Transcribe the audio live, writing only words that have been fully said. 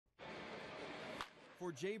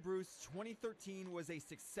For Jay Bruce, 2013 was a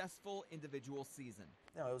successful individual season.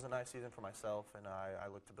 You know, it was a nice season for myself, and I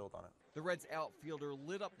look to build on it. The Reds outfielder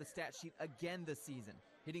lit up the stat sheet again this season,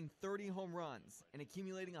 hitting 30 home runs and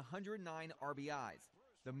accumulating 109 RBIs,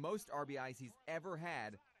 the most RBIs he's ever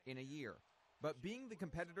had in a year. But being the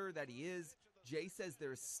competitor that he is, Jay says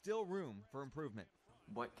there's still room for improvement.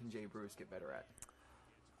 What can Jay Bruce get better at?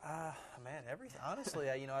 Man, everything. Honestly,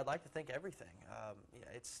 I'd like to think everything.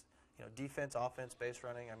 It's defense, offense, base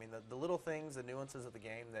running. I mean, the little things, the nuances of the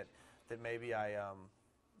game that maybe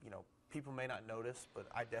people may not notice, but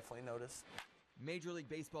I definitely notice. Major League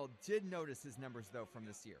Baseball did notice his numbers, though, from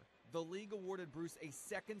this year. The league awarded Bruce a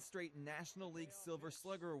second straight National League Silver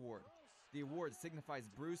Slugger Award. The award signifies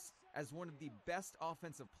Bruce as one of the best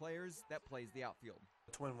offensive players that plays the outfield.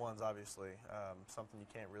 To win one's obviously something you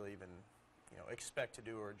can't really even expect to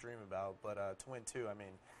do or dream about, but to win two, I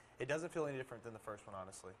mean, it doesn't feel any different than the first one,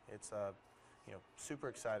 honestly. It's super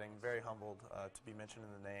exciting, very humbled to be mentioned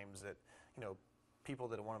in the names that people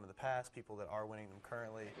that have won them in the past, people that are winning them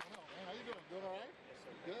currently. How you doing? Good, all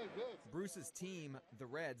right? Good. Bruce's team, the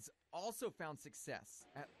Reds, also found success,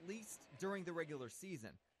 at least during the regular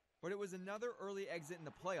season. But it was another early exit in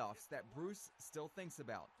the playoffs that Bruce still thinks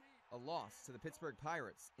about, a loss to the Pittsburgh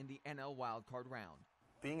Pirates in the NL wildcard round.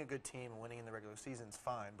 Being a good team and winning in the regular season is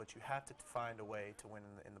fine, but you have to find a way to win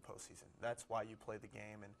in the postseason. That's why you play the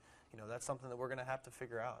game, and that's something that we're going to have to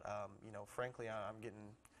figure out. Frankly, I'm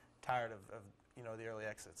getting tired of the early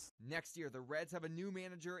exits. Next year, the Reds have a new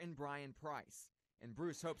manager in Brian Price, and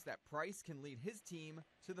Bruce hopes that Price can lead his team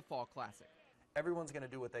to the Fall Classic. Everyone's going to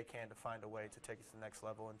do what they can to find a way to take it to the next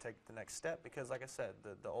level and take the next step because, like I said,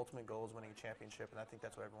 the ultimate goal is winning a championship, and I think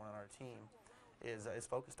that's what everyone on our team is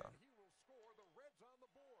focused on.